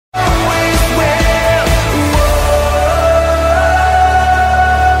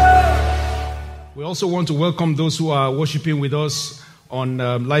also want to welcome those who are worshiping with us on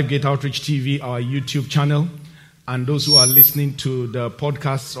LifeGate Outreach TV, our YouTube channel, and those who are listening to the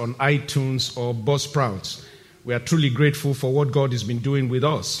podcasts on iTunes or Buzzsprouts. We are truly grateful for what God has been doing with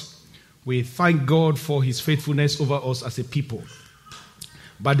us. We thank God for his faithfulness over us as a people.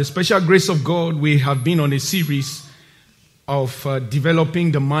 By the special grace of God, we have been on a series of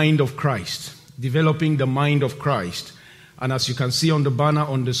developing the mind of Christ. Developing the mind of Christ. And as you can see on the banner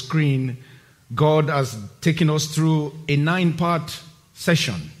on the screen, God has taken us through a 9-part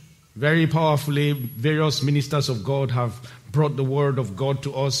session. Very powerfully, various ministers of God have brought the word of God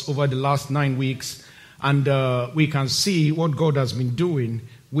to us over the last 9 weeks. And we can see what God has been doing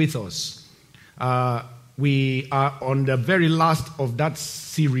with us. We are on the very last of that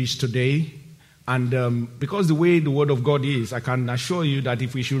series today. And because the way the word of God is, I can assure you that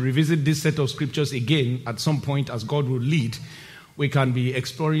if we should revisit this set of scriptures again at some point as God will lead, we can be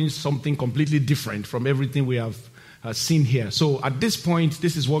exploring something completely different from everything we have seen here. So at this point,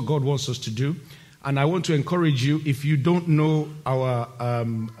 this is what God wants us to do. And I want to encourage you, if you don't know our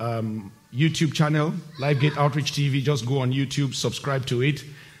YouTube channel, LifeGate Outreach TV, just go on YouTube, subscribe to it.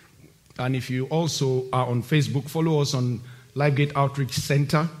 And if you also are on Facebook, follow us on LifeGate Outreach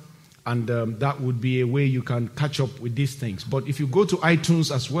Center. And that would be a way you can catch up with these things. But if you go to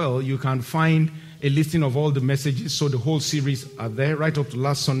iTunes as well, you can find a listing of all the messages. So the whole series are there right up to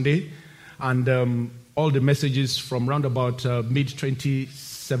last Sunday. And all the messages from round about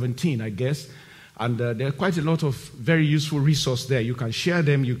mid-2017, I guess. And there are quite a lot of very useful resources there. You can share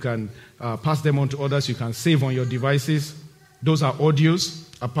them. You can pass them on to others. You can save on your devices. Those are audios,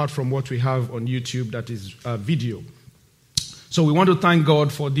 apart from what we have on YouTube, that is video. So we want to thank God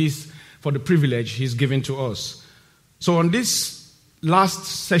for this, for the privilege he's given to us. So on this last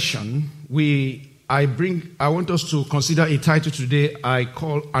session, I want us to consider a title today I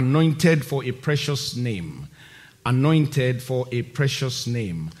call Anointed for a Precious Name. Anointed for a Precious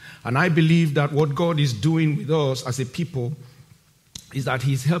Name. And I believe that what God is doing with us as a people is that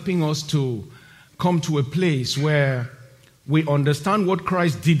he's helping us to come to a place where we understand what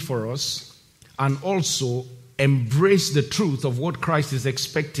Christ did for us and also embrace the truth of what Christ is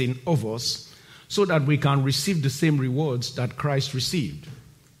expecting of us so that we can receive the same rewards that Christ received.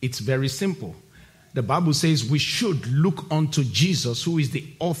 It's very simple. The Bible says we should look unto Jesus, who is the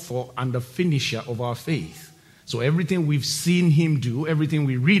author and the finisher of our faith. So everything we've seen him do, everything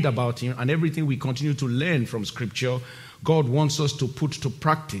we read about him, and everything we continue to learn from Scripture, God wants us to put to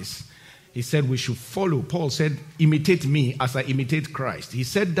practice. He said we should follow. Paul said, imitate me as I imitate Christ. He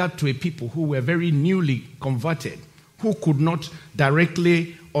said that to a people who were very newly converted, who could not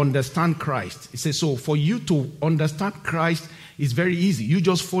directly understand Christ. He said, so for you to understand Christ is very easy. You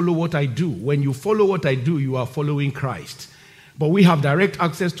just follow what I do. When you follow what I do, you are following Christ. But we have direct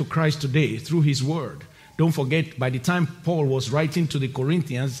access to Christ today through his word. Don't forget, by the time Paul was writing to the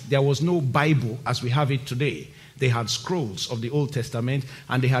Corinthians, there was no Bible as we have it today. They had scrolls of the Old Testament,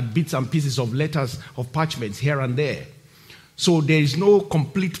 and they had bits and pieces of letters of parchments here and there. So there is no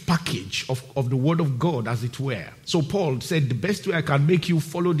complete package of the Word of God, as it were. So Paul said, the best way I can make you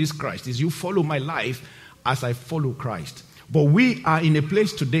follow this Christ is you follow my life as I follow Christ. But we are in a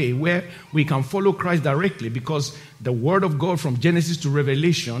place today where we can follow Christ directly because the Word of God from Genesis to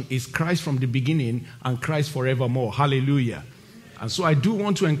Revelation is Christ from the beginning and Christ forevermore. Hallelujah. And so I do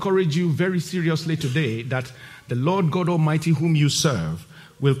want to encourage you very seriously today that the Lord God Almighty whom you serve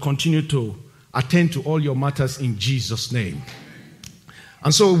will continue to attend to all your matters in Jesus' name.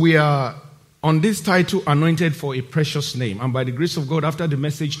 And so we are on this title, Anointed for a Precious Name. And by the grace of God, after the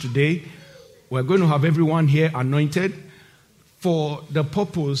message today, we're going to have everyone here anointed for the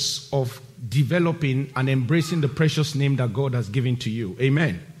purpose of developing and embracing the precious name that God has given to you.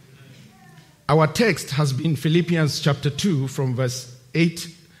 Amen. Our text has been Philippians chapter 2 from verse 8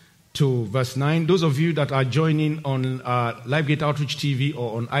 to verse 9. Those of you that are joining on LifeGate Outreach TV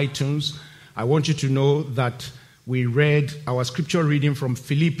or on iTunes, I want you to know that we read our scripture reading from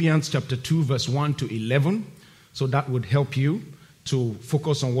Philippians chapter 2 verse 1 to 11. So that would help you to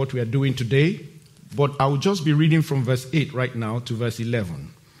focus on what we are doing today. But I will just be reading from verse 8 right now to verse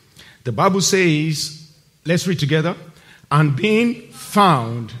 11. The Bible says, let's read together. And being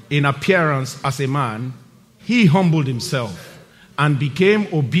found in appearance as a man, he humbled himself and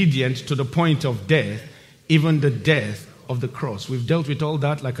became obedient to the point of death, even the death of the cross. We've dealt with all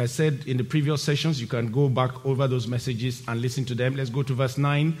that. Like I said in the previous sessions, you can go back over those messages and listen to them. Let's go to verse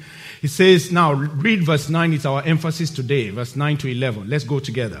 9. It says, now read verse 9. It's our emphasis today. Verse 9 to 11. Let's go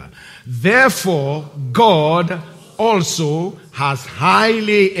together. Therefore, God also has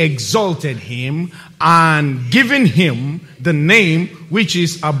highly exalted him and given him the name which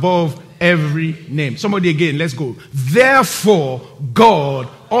is above every name. Somebody again, let's go. Therefore, God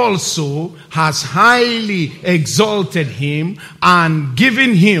also has highly exalted him and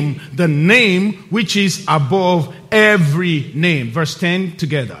given him the name which is above every name. Verse 10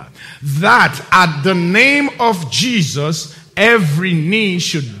 together. That at the name of Jesus, every knee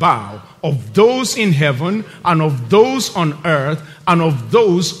should bow, of those in heaven and of those on earth and of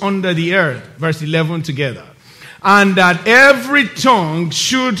those under the earth. Verse 11 together. And that every tongue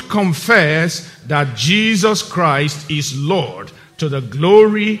should confess that Jesus Christ is Lord, to the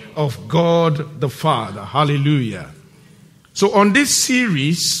glory of God the Father. Hallelujah. So on this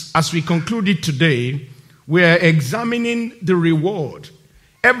series, as we conclude it today, we are examining the reward.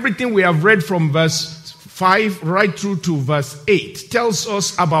 Everything we have read from verse 5 right through to verse 8 tells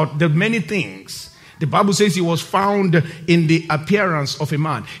us about the many things. The Bible says he was found in the appearance of a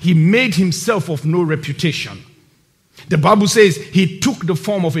man. He made himself of no reputation. The Bible says he took the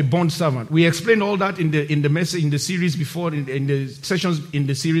form of a bondservant. We explained all that in the message in the series before, in the sessions in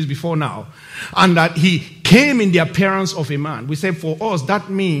the series before now, and that he came in the appearance of a man. We said for us that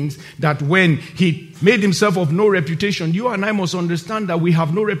means that when he made himself of no reputation, you and I must understand that we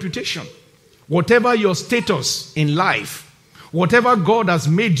have no reputation. Whatever your status in life, whatever God has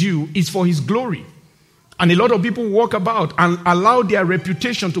made you is for his glory. And a lot of people walk about and allow their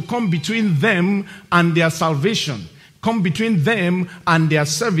reputation to come between them and their salvation. Come between them and their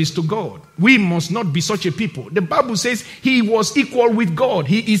service to God. We must not be such a people. The Bible says he was equal with God.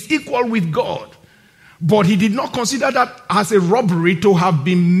 He is equal with God. But he did not consider that as a robbery to have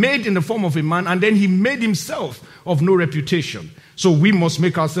been made in the form of a man, and then he made himself of no reputation. So we must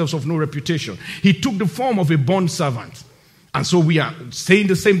make ourselves of no reputation. He took the form of a bondservant. And so we are saying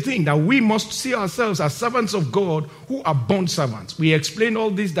the same thing, that we must see ourselves as servants of God who are bondservants. We explain all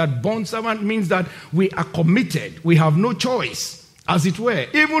this, that bondservant means that we are committed. We have no choice, as it were.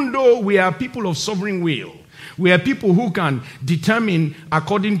 Even though we are people of sovereign will, we are people who can determine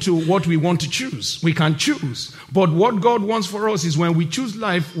according to what we want to choose. We can choose. But what God wants for us is when we choose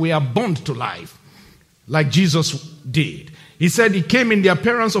life, we are bound to life, like Jesus did. He said he came in the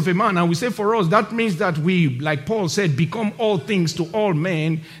appearance of a man. And we say for us, that means that we, like Paul said, become all things to all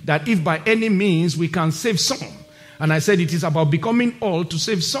men, that if by any means we can save some. And I said it is about becoming all to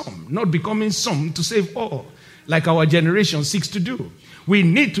save some, not becoming some to save all, like our generation seeks to do. We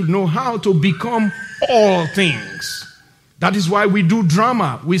need to know how to become all things. That is why we do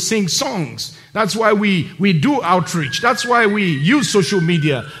drama, we sing songs. That's why we do outreach. That's why we use social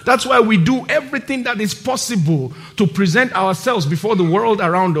media. That's why we do everything that is possible to present ourselves before the world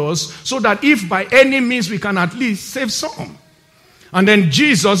around us, so that if by any means we can at least save some. And then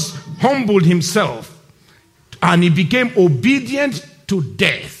Jesus humbled himself and he became obedient to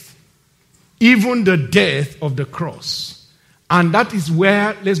death, even the death of the cross. And that is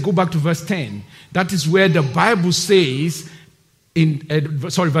where, let's go back to verse 10. That is where the Bible says,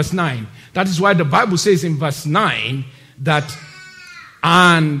 verse 9. That is why the Bible says in verse 9 that,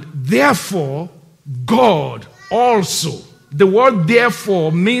 and therefore God also. The word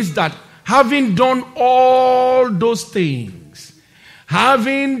therefore means that having done all those things,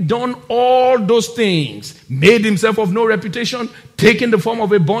 made himself of no reputation, taking the form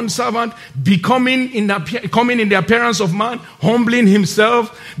of a bondservant, coming in the appearance of man, humbling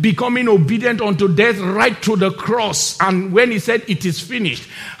himself, becoming obedient unto death right to the cross. And when he said it is finished,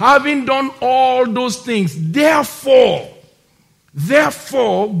 having done all those things, therefore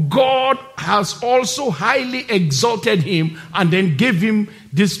God has also highly exalted him and then gave him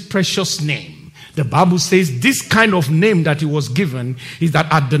this precious name. The Bible says this kind of name that he was given is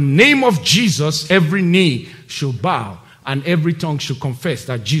that at the name of Jesus, every knee should bow and every tongue should confess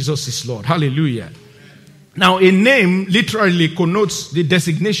that Jesus is Lord. Hallelujah. Now, a name literally connotes the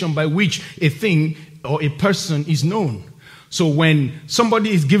designation by which a thing or a person is known. So when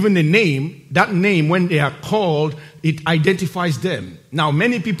somebody is given a name, that name, when they are called, it identifies them. Now,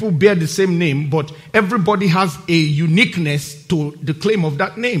 many people bear the same name, but everybody has a uniqueness to the claim of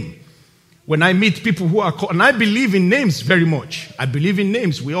that name. When I meet people who are called, and I believe in names very much. I believe in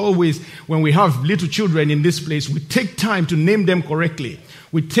names. We always, when we have little children in this place, we take time to name them correctly.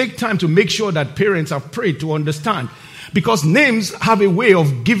 We take time to make sure that parents have prayed to understand. Because names have a way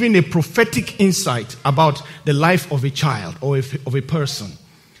of giving a prophetic insight about the life of a child or of a person.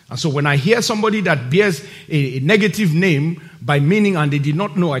 And so when I hear somebody that bears a negative name by meaning and they did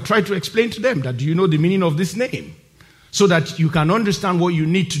not know, I try to explain to them that, do you know the meaning of this name? So that you can understand what you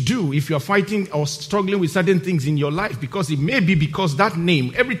need to do if you're fighting or struggling with certain things in your life. Because it may be because that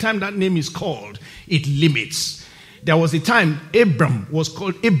name, every time that name is called, it limits. There was a time Abram was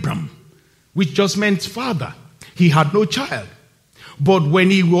called Abram, which just meant father. He had no child. But when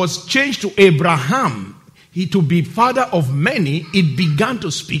he was changed to Abraham, to be father of many, it began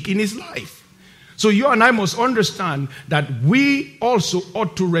to speak in his life. So you and I must understand that we also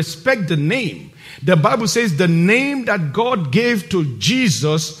ought to respect the name. The Bible says the name that God gave to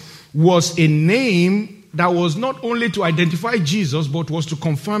Jesus was a name that was not only to identify Jesus, but was to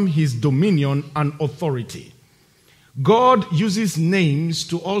confirm his dominion and authority. God uses names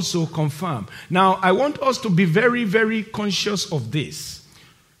to also confirm. Now, I want us to be very, very conscious of this.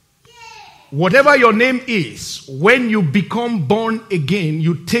 Whatever your name is, when you become born again,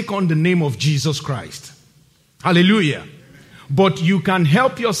 you take on the name of Jesus Christ. Hallelujah. But you can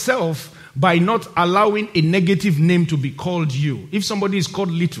help yourself by not allowing a negative name to be called you. If somebody is called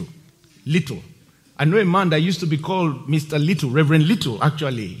Little. I know a man that used to be called Mr. Little, Reverend Little,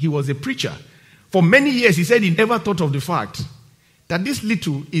 actually. He was a preacher. For many years, he said he never thought of the fact that this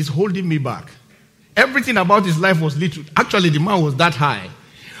little is holding me back. Everything about his life was little. Actually, the man was that high.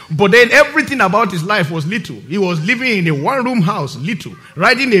 But then everything about his life was little. He was living in a one-room house, little.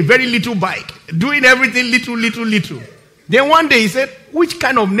 Riding a very little bike. Doing everything little. Then one day he said, which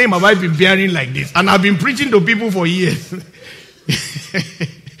kind of name have I been bearing like this? And I've been preaching to people for years.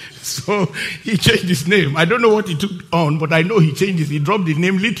 So he changed his name. I don't know what he took on, but I know he changed it. He dropped the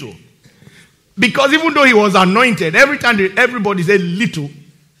name Little. Because even though he was anointed, every time everybody said Little.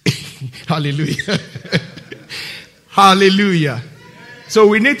 Hallelujah. Hallelujah. So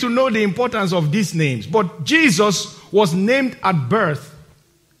we need to know the importance of these names. But Jesus was named at birth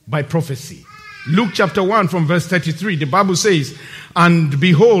by prophecy. Luke chapter 1 from verse 33, the Bible says, and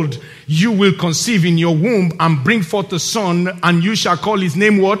behold, you will conceive in your womb and bring forth a son, and you shall call his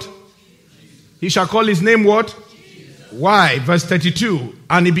name what? He shall call his name what? Jesus. Why? Verse 32.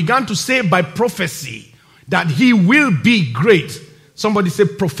 And he began to say by prophecy that he will be great. Somebody say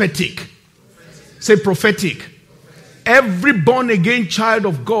prophetic. Say prophetic. Every born-again child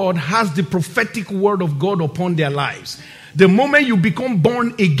of God has the prophetic word of God upon their lives. The moment you become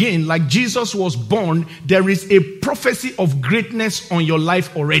born again, like Jesus was born, there is a prophecy of greatness on your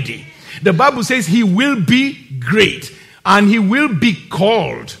life already. The Bible says he will be great and he will be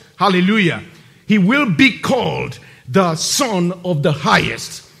called. Hallelujah. He will be called the Son of the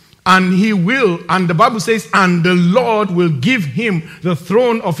Highest. And he will, and the Bible says, and the Lord will give him the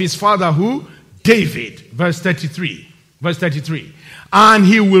throne of his father, who? David. Verse 33. And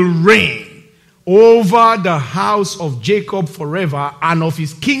he will reign over the house of Jacob forever, and of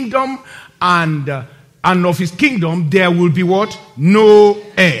his kingdom there will be what? No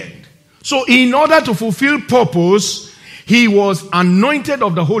end. So in order to fulfill purpose, he was anointed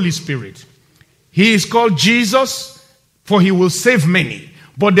of the Holy Spirit. He is called Jesus, for he will save many.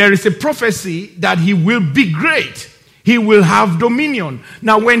 But there is a prophecy that he will be great. He will have dominion.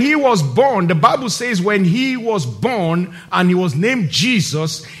 Now, when he was born, the Bible says when he was born and he was named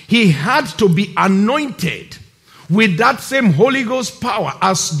Jesus, he had to be anointed with that same Holy Ghost power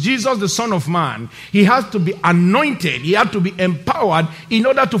as Jesus, the Son of Man. He has to be anointed. He had to be empowered in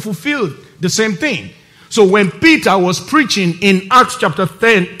order to fulfill the same thing. So when Peter was preaching in Acts chapter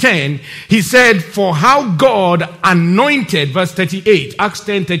 10, he said, for how God anointed, verse 38, Acts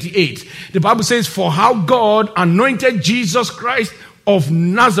 10:38. The Bible says, for how God anointed Jesus Christ of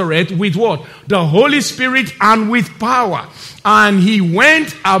Nazareth with what? The Holy Spirit and with power. And he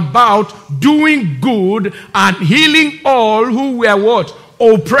went about doing good and healing all who were what?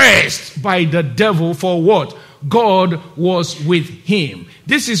 Oppressed by the devil, for what? God was with him.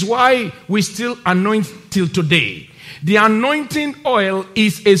 This is why we still anoint till today. The anointing oil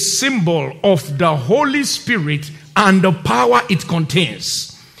is a symbol of the Holy Spirit and the power it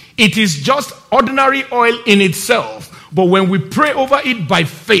contains. It is just ordinary oil in itself, but when we pray over it by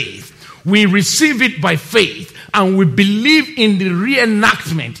faith, we receive it by faith, and we believe in the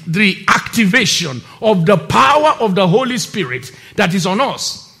reenactment, the activation of the power of the Holy Spirit that is on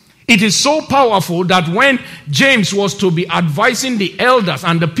us. It is so powerful that when James was to be advising the elders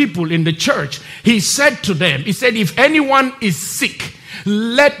and the people in the church, he said to them, he said, if anyone is sick,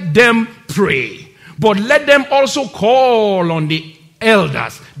 let them pray. But let them also call on the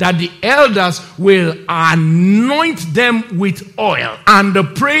elders, that the elders will anoint them with oil. And the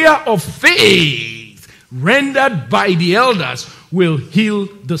prayer of faith rendered by the elders will heal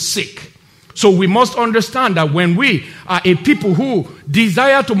the sick. So we must understand that when we are a people who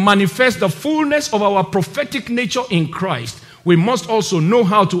desire to manifest the fullness of our prophetic nature in Christ, we must also know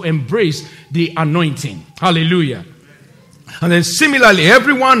how to embrace the anointing. Hallelujah. And then similarly,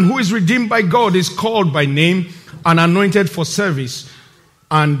 everyone who is redeemed by God is called by name and anointed for service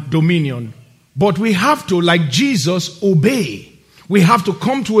and dominion. But we have to, like Jesus, obey. We have to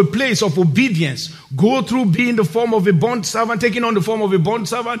come to a place of obedience. Go through being the form of a bond servant, taking on the form of a bond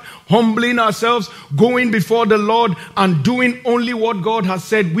servant, humbling ourselves, going before the Lord and doing only what God has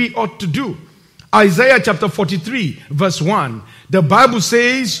said we ought to do. Isaiah chapter 43 verse 1. The Bible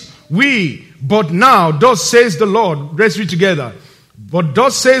says, but now, thus says the Lord. Let's read together. But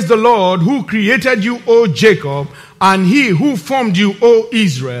thus says the Lord, who created you, O Jacob, and he who formed you, O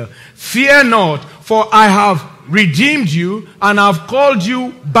Israel. Fear not, for I have redeemed you, and I have called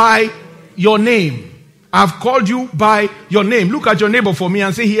you by your name. I have called you by your name. Look at your neighbor for me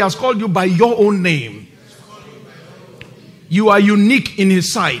and say, he has called you by your own name. You are unique in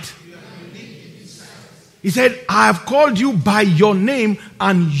his sight. He said, I have called you by your name,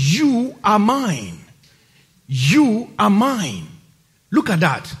 and you are mine. You are mine. Look at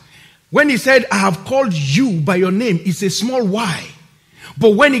that. When he said, I have called you by your name, it's a small y.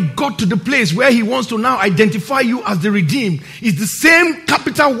 But when he got to the place where he wants to now identify you as the redeemed, it's the same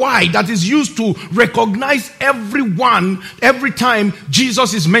capital Y that is used to recognize everyone every time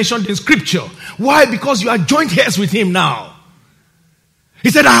Jesus is mentioned in scripture. Why? Because you are joint heirs with him now. He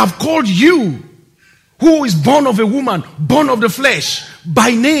said, I have called you, who is born of a woman, born of the flesh,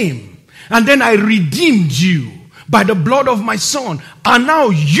 by name. And then I redeemed you by the blood of my son. And now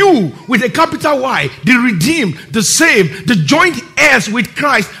you, with a capital Y, the redeemed, the saved, the joint heirs with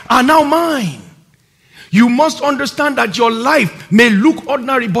Christ, are now mine. You must understand that your life may look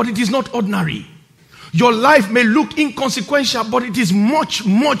ordinary, but it is not ordinary. Your life may look inconsequential, but it is much,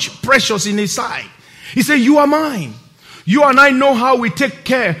 much precious in his sight. He said, you are mine. You and I know how we take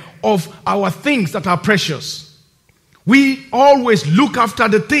care of our things that are precious. We always look after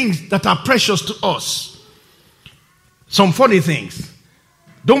the things that are precious to us. Some funny things.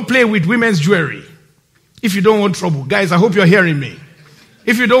 Don't play with women's jewelry if you don't want trouble. Guys, I hope you're hearing me.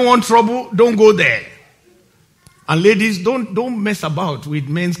 If you don't want trouble, don't go there. And ladies, don't mess about with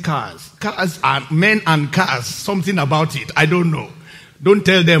men's cars. Cars are men and cars. Something about it. I don't know. Don't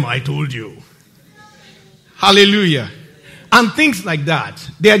tell them I told you. Hallelujah. And things like that.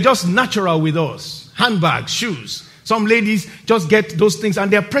 They are just natural with us. Handbags, shoes. Some ladies just get those things and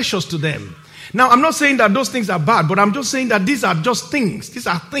they're precious to them. Now, I'm not saying that those things are bad, but I'm just saying that these are just things. These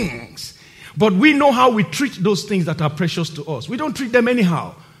are things. But we know how we treat those things that are precious to us. We don't treat them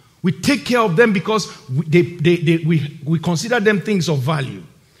anyhow. We take care of them because we consider them things of value.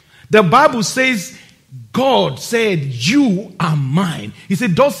 The Bible says, God said, you are mine. He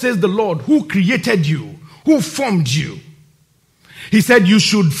said, thus says the Lord, who created you, who formed you. He said, you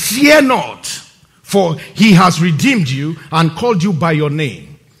should fear not, for he has redeemed you and called you by your name.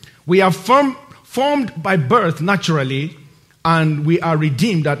 We are formed by birth naturally, and we are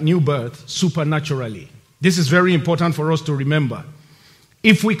redeemed at new birth supernaturally. This is very important for us to remember.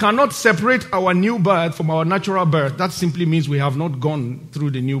 If we cannot separate our new birth from our natural birth, that simply means we have not gone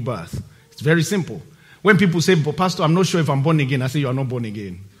through the new birth. It's very simple. When people say, but Pastor, I'm not sure if I'm born again, I say, you are not born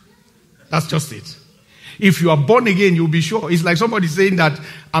again. That's just it. If you are born again, you'll be sure. It's like somebody saying that,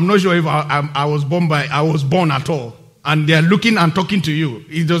 I'm not sure if I was born at all. And they're looking and talking to you.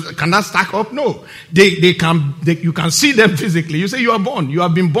 Can that stack up? No. You can see them physically. You say you are born. You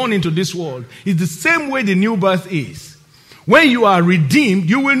have been born into this world. It's the same way the new birth is. When you are redeemed,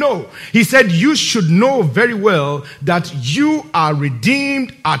 you will know. He said you should know very well that you are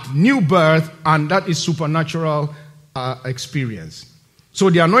redeemed at new birth, and that is supernatural experience. So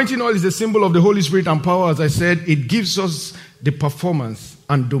the anointing oil is a symbol of the Holy Spirit and power. As I said, it gives us the performance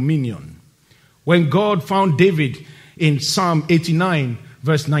and dominion. When God found David in Psalm 89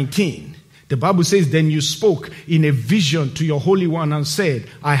 verse 19, the Bible says, then you spoke in a vision to your Holy One and said,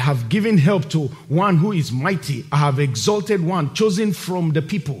 I have given help to one who is mighty. I have exalted one chosen from the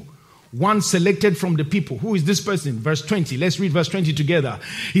people. One selected from the people. Who is this person? Verse 20. Let's read verse 20 together.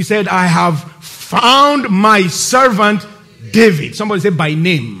 He said, I have found my servant David. Somebody say by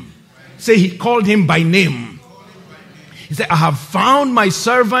name. Say he called him by name. He said, I have found my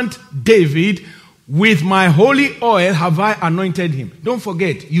servant David. With my holy oil have I anointed him. Don't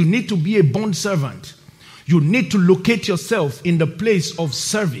forget, you need to be a bond servant. You need to locate yourself in the place of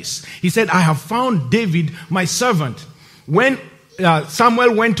service. He said, I have found David, my servant. When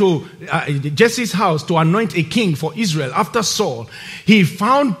Samuel went to Jesse's house to anoint a king for Israel after Saul, he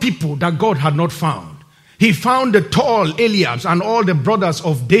found people that God had not found. He found the tall Eliabs and all the brothers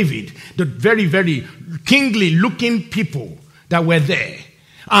of David, the very, very kingly looking people that were there.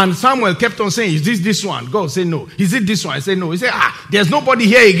 And Samuel kept on saying, is this one? God said no. Is it this one? I said no. He said, there's nobody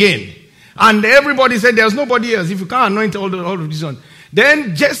here again. And everybody said, there's nobody else. If you can't anoint all of this one.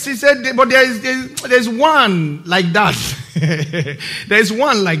 Then Jesse said, but there's one like that. There's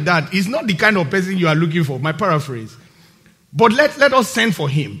one like that. He's not the kind of person you are looking for. My paraphrase. But let us send for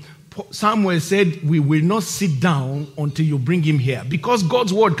him. Samuel said, we will not sit down until you bring him here, because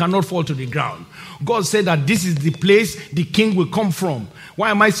God's word cannot fall to the ground. God said that this is the place the king will come from.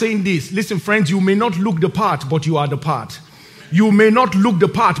 Why am I saying this? Listen, friends, you may not look the part, but you are the part. You may not look the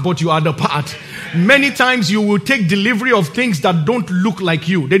part, but you are the part. Many times you will take delivery of things that don't look like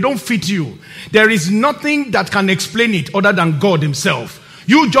you. They don't fit you. There is nothing that can explain it other than God himself.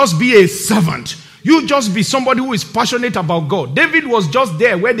 You just be a servant. You just be somebody who is passionate about God. David was just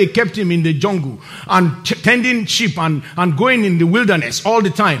there where they kept him in the jungle and tending sheep and going in the wilderness all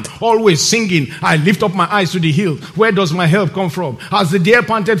the time, always singing, I lift up my eyes to the hill. Where does my help come from? As the deer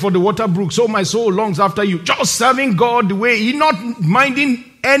panted for the water brook, so my soul longs after you. Just serving God the way, he not minding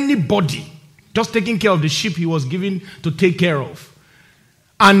anybody. Just taking care of the sheep he was given to take care of.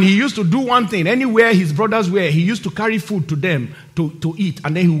 And he used to do one thing. Anywhere his brothers were, he used to carry food to them to eat.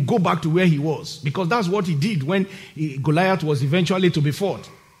 And then he would go back to where he was. Because that's what he did when Goliath was eventually to be fought.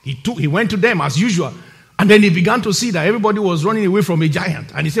 He went to them as usual. And then he began to see that everybody was running away from a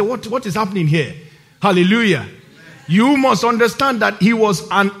giant. And he said, what is happening here? Hallelujah. You must understand that he was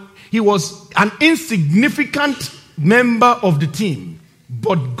an insignificant member of the team.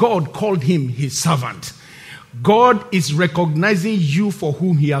 But God called him his servant. God is recognizing you for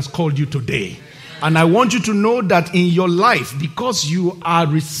whom he has called you today. And I want you to know that in your life, because you are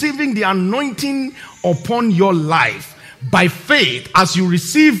receiving the anointing upon your life by faith, as you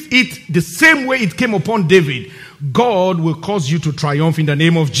receive it the same way it came upon David, God will cause you to triumph in the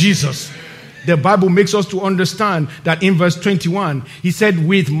name of Jesus. The Bible makes us to understand that in verse 21, he said,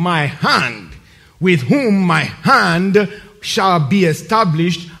 with my hand, with whom my hand shall be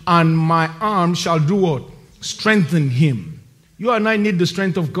established, and my arm shall do what? Strengthen him. You and I need the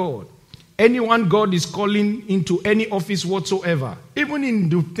strength of God. Anyone God is calling into any office whatsoever, even in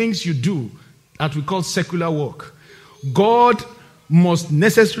the things you do that we call secular work, God must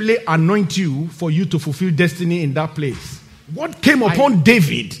necessarily anoint you for you to fulfill destiny in that place. What came upon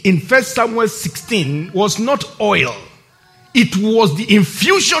David in 1 Samuel 16 was not oil. It was the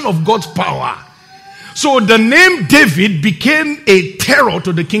infusion of God's power. So the name David became a terror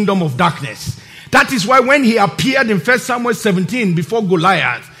to the kingdom of darkness. That is why when he appeared in 1 Samuel 17 before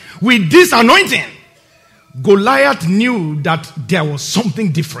Goliath, with this anointing, Goliath knew that there was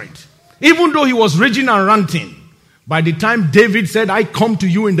something different. Even though he was raging and ranting, by the time David said, I come to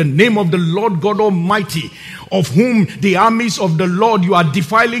you in the name of the Lord God Almighty, of whom the armies of the Lord you are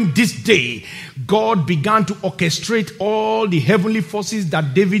defiling this day, God began to orchestrate all the heavenly forces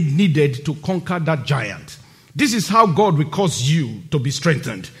that David needed to conquer that giant. This is how God will cause you to be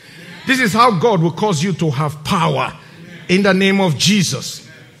strengthened. This is how God will cause you to have power in the name of Jesus.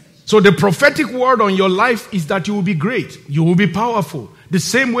 So the prophetic word on your life is that you will be great. You will be powerful. The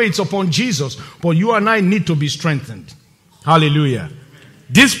same way it's upon Jesus. But you and I need to be strengthened. Hallelujah.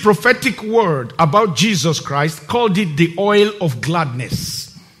 This prophetic word about Jesus Christ called it the oil of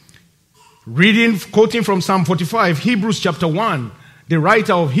gladness. Quoting from Psalm 45, Hebrews chapter 1, the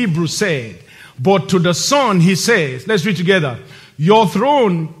writer of Hebrews said, but to the Son he says, let's read together, your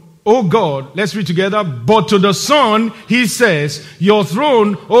throne, O God, let's read together. But to the Son, he says, your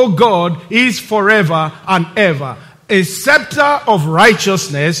throne, O God, is forever and ever. A scepter of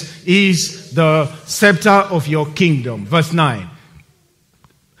righteousness is the scepter of your kingdom. Verse 9.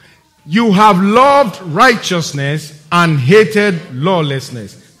 You have loved righteousness and hated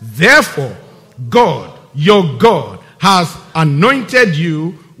lawlessness. Therefore, God, your God, has anointed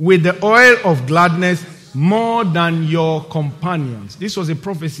you with the oil of gladness more than your companions. This was a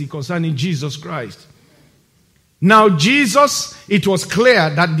prophecy concerning Jesus Christ. Now Jesus, it was clear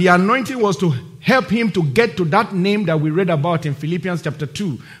that the anointing was to help him to get to that name that we read about in Philippians chapter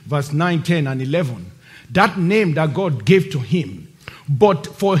 2, verse 9, 10, and 11. That name that God gave to him. But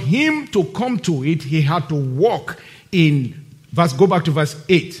for him to come to it, he had to walk in, go back to verse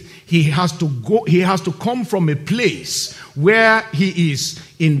 8. He has to come from a place where he is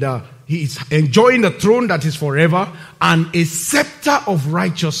enjoying the throne that is forever and a scepter of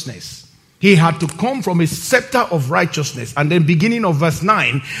righteousness. He had to come from a scepter of righteousness. And then beginning of verse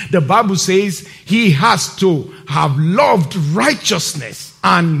 9, the Bible says he has to have loved righteousness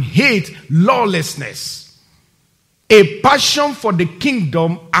and hate lawlessness. A passion for the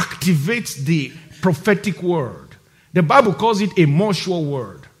kingdom activates the prophetic word. The Bible calls it a more sure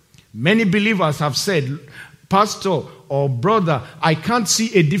word. Many believers have said, Pastor or brother, I can't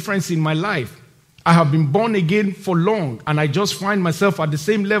see a difference in my life. I have been born again for long and I just find myself at the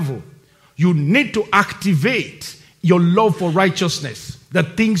same level. You need to activate your love for righteousness, the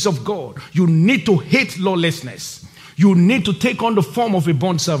things of God. You need to hate lawlessness. You need to take on the form of a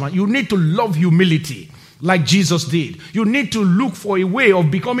bondservant. You need to love humility. like Jesus did. You need to look for a way of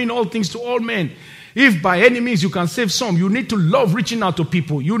becoming all things to all men. If by any means you can save some, you need to love reaching out to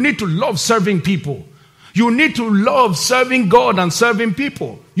people. You need to love serving people. You need to love serving God and serving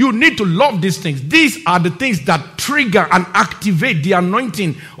people. You need to love these things. These are the things that trigger and activate the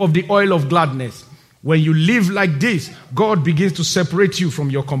anointing of the oil of gladness. When you live like this, God begins to separate you from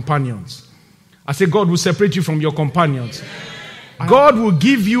your companions. I say God will separate you from your companions. God will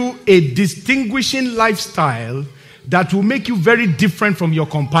give you a distinguishing lifestyle that will make you very different from your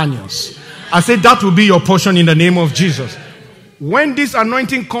companions. I say that will be your portion in the name of Jesus. When this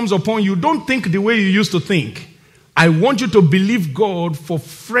anointing comes upon you, don't think the way you used to think. I want you to believe God for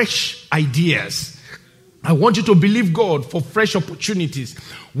fresh ideas. I want you to believe God for fresh opportunities.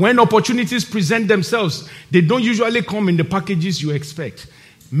 When opportunities present themselves, they don't usually come in the packages you expect.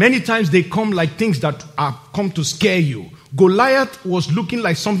 Many times they come like things that are come to scare you. Goliath was looking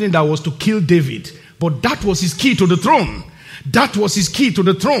like something that was to kill David, but that was his key to the throne. That was his key to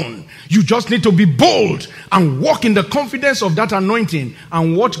the throne. You just need to be bold and walk in the confidence of that anointing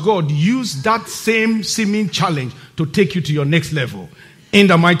and watch God use that same seeming challenge to take you to your next level. In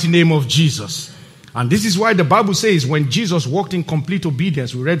the mighty name of Jesus. And this is why the Bible says when Jesus walked in complete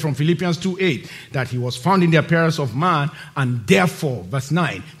obedience, we read from Philippians 2:8, that he was found in the appearance of man, and therefore, verse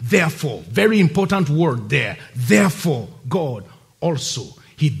 9, therefore, very important word there, therefore, God also.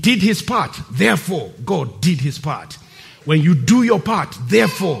 He did his part, therefore, God did his part. When you do your part,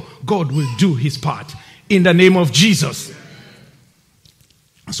 therefore, God will do his part. In the name of Jesus.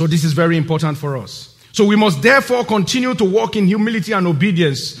 So this is very important for us. So we must therefore continue to walk in humility and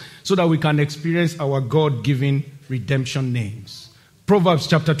obedience so that we can experience our God-given redemption names. Proverbs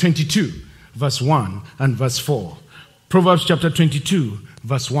chapter 22, verse 1 and verse 4. Proverbs chapter 22,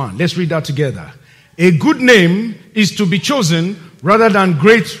 verse 1. Let's read that together. A good name is to be chosen rather than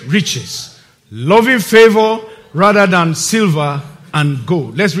great riches, loving favor rather than silver and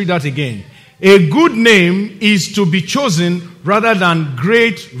gold. Let's read that again. A good name is to be chosen rather than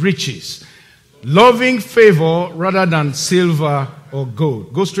great riches, loving favor rather than silver or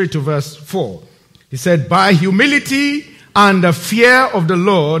gold. Go straight to verse 4. He said, by humility and the fear of the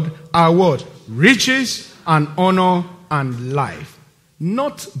Lord are what? Riches and honor and life.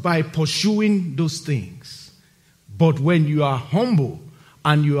 Not by pursuing those things, but when you are humble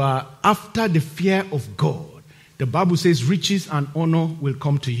and you are after the fear of God, the Bible says riches and honor will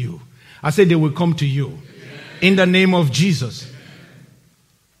come to you. I say they will come to you. In the name of Jesus.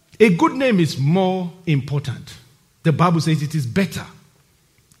 A good name is more important. The Bible says it is better.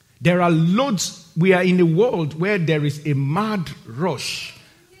 There are loads. We are in a world where there is a mad rush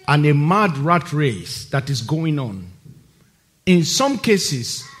and a mad rat race that is going on. In some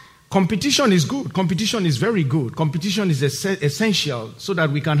cases, competition is good. Competition is very good. Competition is essential so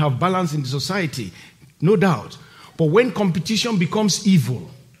that we can have balance in the society. No doubt. But when competition becomes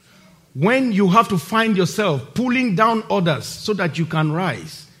evil, when you have to find yourself pulling down others so that you can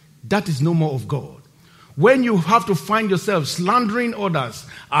rise, that is no more of God. When you have to find yourself slandering others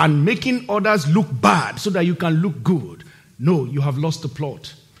and making others look bad so that you can look good, no, you have lost the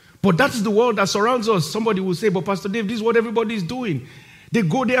plot. But that is the world that surrounds us. Somebody will say, but Pastor Dave, this is what everybody is doing. They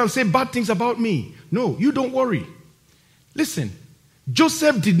go there and say bad things about me. No, you don't worry. Listen,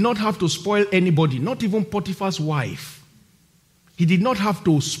 Joseph did not have to spoil anybody, not even Potiphar's wife. He did not have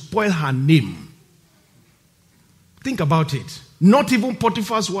to spoil her name. Think about it. Not even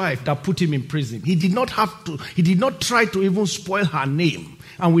Potiphar's wife that put him in prison. He did not try to even spoil her name.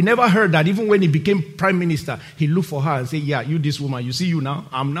 And we never heard that even when he became prime minister, he looked for her and said, yeah, you this woman, you see you now?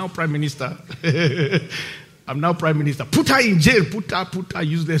 I'm now prime minister. I'm now prime minister. Put her in jail. Put her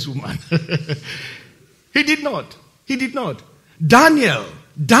useless woman. He did not. Daniel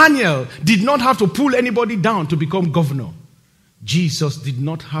did not have to pull anybody down to become governor. Jesus did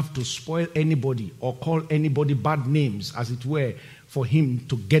not have to spoil anybody or call anybody bad names, as it were, for him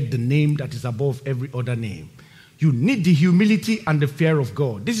to get the name that is above every other name. You need the humility and the fear of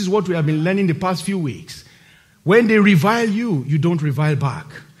God. This is what we have been learning the past few weeks. When they revile you, you don't revile back.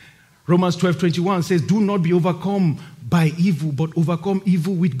 Romans 12:21 says, do not be overcome by evil, but overcome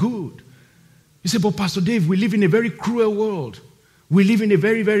evil with good. You say, but Pastor Dave, we live in a very cruel world. We live in a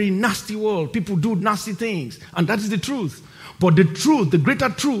very, very nasty world. People do nasty things. And that is the truth. But the truth, the greater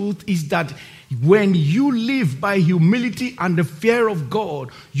truth is that when you live by humility and the fear of God,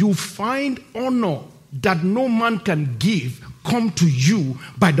 you find honor that no man can give come to you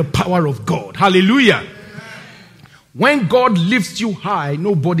by the power of God. Hallelujah. Amen. When God lifts you high,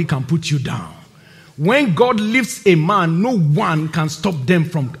 nobody can put you down. When God lifts a man, no one can stop them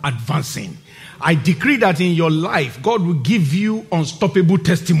from advancing. I decree that in your life, God will give you unstoppable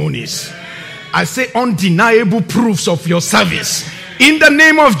testimonies. I say undeniable proofs of your service. In the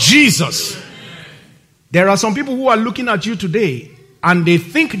name of Jesus. There are some people who are looking at you today and they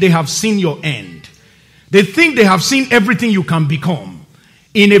think they have seen your end. They think they have seen everything you can become.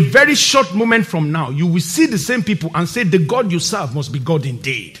 In a very short moment from now, you will see the same people and say, the God you serve must be God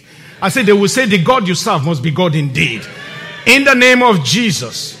indeed. I said they will say, the God you serve must be God indeed. In the name of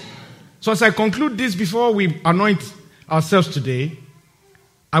Jesus. So as I conclude this before we anoint ourselves today,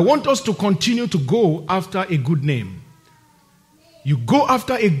 I want us to continue to go after a good name. You go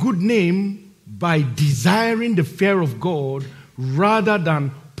after a good name by desiring the fear of God rather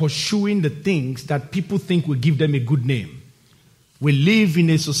than pursuing the things that people think will give them a good name. We live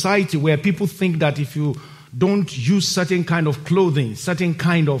in a society where people think that if you don't use certain kind of clothing, certain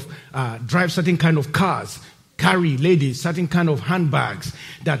kind of drive certain kind of cars, carry ladies, certain kind of handbags,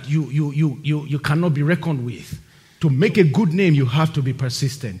 that you cannot be reckoned with. To make a good name, you have to be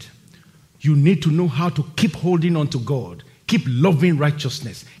persistent. You need to know how to keep holding on to God, keep loving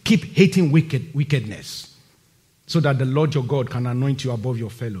righteousness, keep hating wickedness, so that the Lord your God can anoint you above your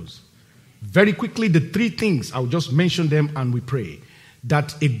fellows. Very quickly, the three things, I'll just mention them and we pray.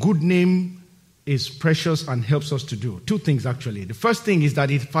 That a good name is precious and helps us to do. Two things actually. The first thing is that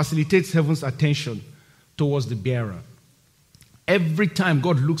it facilitates heaven's attention towards the bearer. Every time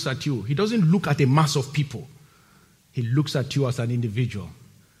God looks at you, he doesn't look at a mass of people. He looks at you as an individual.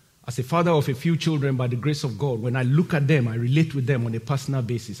 As a father of a few children, by the grace of God, when I look at them, I relate with them on a personal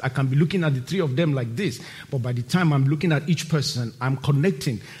basis. I can be looking at the three of them like this, but by the time I'm looking at each person, I'm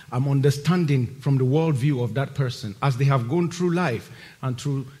connecting, I'm understanding from the worldview of that person as they have gone through life and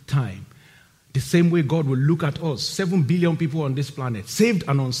through time. The same way God will look at us, 7 billion people on this planet, saved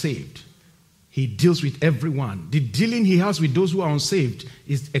and unsaved. He deals with everyone. The dealing he has with those who are unsaved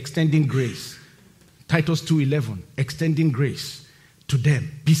is extending grace. Titus 2:11, extending grace to them.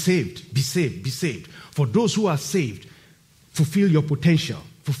 Be saved, be saved, be saved. For those who are saved, fulfill your potential,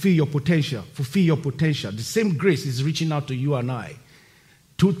 fulfill your potential, fulfill your potential. The same grace is reaching out to you and I.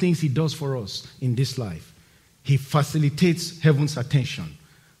 Two things he does for us in this life. He facilitates heaven's attention.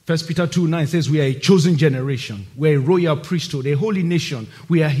 1 Peter 2:9 says we are a chosen generation. We are a royal priesthood, a holy nation.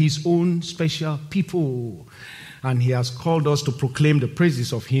 We are his own special people. And he has called us to proclaim the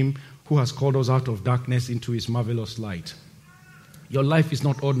praises of him who has called us out of darkness into his marvelous light. Your life is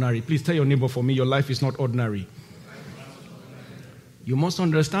not ordinary. Please tell your neighbor for me, your life is not ordinary. You must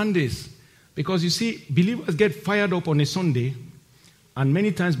understand this. Because you see, believers get fired up on a Sunday, and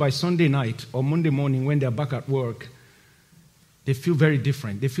many times by Sunday night or Monday morning when they're back at work, they feel very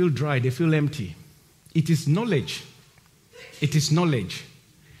different. They feel dry. They feel empty. It is knowledge. It is knowledge.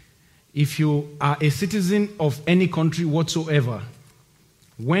 If you are a citizen of any country whatsoever,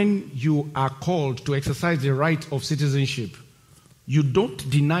 when you are called to exercise the right of citizenship, you don't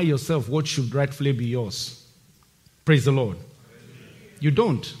deny yourself what should rightfully be yours. Praise the Lord. You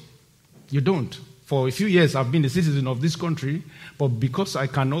don't. You don't. For a few years, I've been a citizen of this country, but because I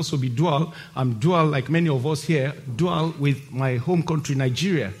can also be dual, I'm dual like many of us here, dual with my home country,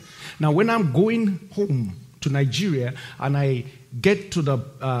 Nigeria. Now, when I'm going home to Nigeria and I get to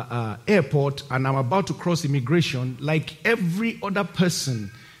the airport and I'm about to cross immigration, like every other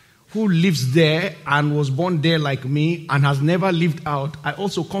person who lives there and was born there like me and has never lived out, I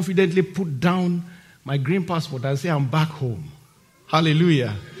also confidently put down my green passport and say I'm back home.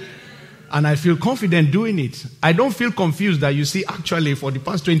 Hallelujah. And I feel confident doing it. I don't feel confused that you see, actually, for the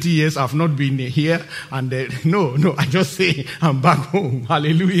past 20 years, I've not been here. And no, I just say I'm back home.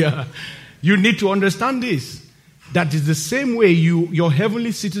 Hallelujah. You need to understand this. That is the same way your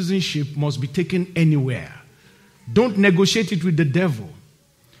heavenly citizenship must be taken anywhere. Don't negotiate it with the devil.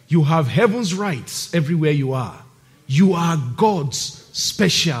 You have heaven's rights everywhere you are. You are God's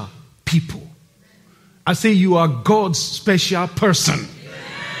special people. I say you are God's special person.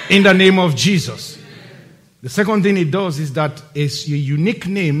 In the name of Jesus. The second thing it does is that a unique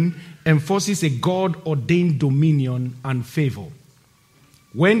name enforces a God-ordained dominion and favor.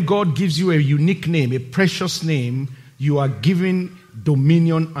 When God gives you a unique name, a precious name, you are given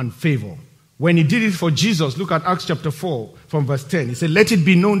dominion and favor. When he did it for Jesus, look at Acts chapter 4 from verse 10. He said, let it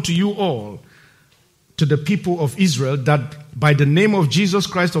be known to you all, to the people of Israel, that by the name of Jesus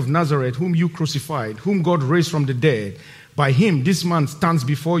Christ of Nazareth, whom you crucified, whom God raised from the dead, by him this man stands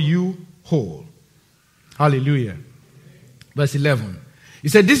before you whole. Hallelujah. Verse 11. He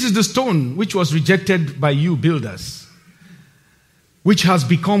said, this is the stone which was rejected by you builders, which has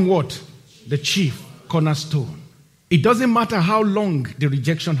become what? The chief cornerstone. It doesn't matter how long the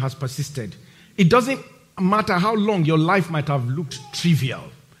rejection has persisted. It doesn't matter how long your life might have looked trivial.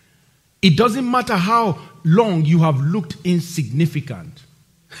 It doesn't matter how long you have looked insignificant.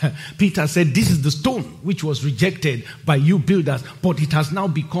 Peter said, this is the stone which was rejected by you builders, but it has now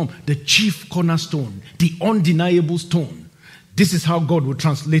become the chief cornerstone, the undeniable stone. This is how God will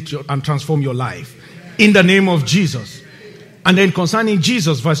translate and transform your life. In the name of Jesus. And then concerning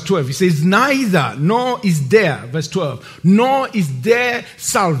Jesus, verse 12, he says, neither, nor is there, verse 12, nor is there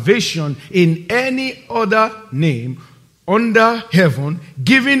salvation in any other name under heaven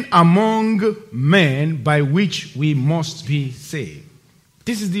given among men by which we must be saved.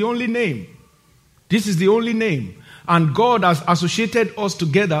 This is the only name. This is the only name. And God has associated us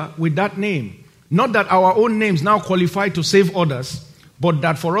together with that name. Not that our own names now qualify to save others, but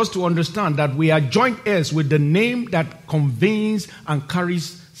that for us to understand that we are joint heirs with the name that conveys and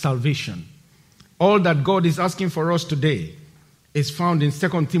carries salvation. All that God is asking for us today is found in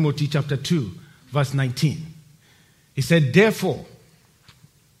 2 Timothy chapter 2, verse 19. He said, therefore,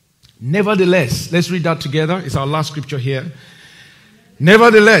 nevertheless, let's read that together. It's our last scripture here.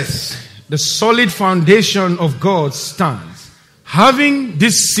 Nevertheless, the solid foundation of God stands. Having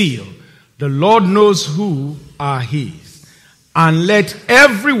this seal, the Lord knows who are his. And let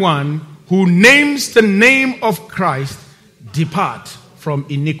everyone who names the name of Christ depart from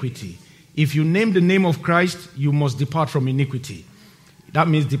iniquity. If you name the name of Christ, you must depart from iniquity. That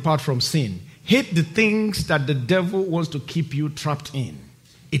means depart from sin. Hate the things that the devil wants to keep you trapped in.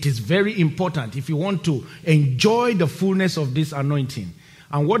 It is very important if you want to enjoy the fullness of this anointing.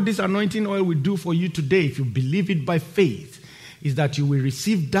 And what this anointing oil will do for you today, if you believe it by faith, is that you will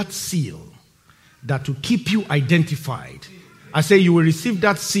receive that seal that will keep you identified. I say you will receive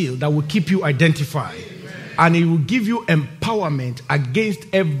that seal that will keep you identified. Amen. And it will give you empowerment against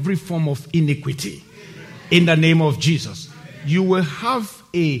every form of iniquity. In the name of Jesus. You will have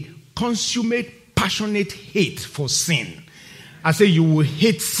a consummate, passionate hate for sin. I say you will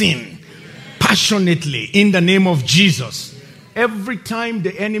hate sin passionately in the name of Jesus. Every time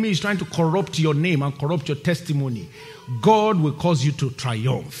the enemy is trying to corrupt your name and corrupt your testimony, God will cause you to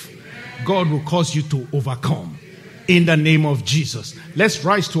triumph. God will cause you to overcome in the name of Jesus. Let's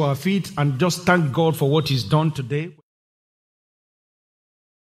rise to our feet and just thank God for what he's done today.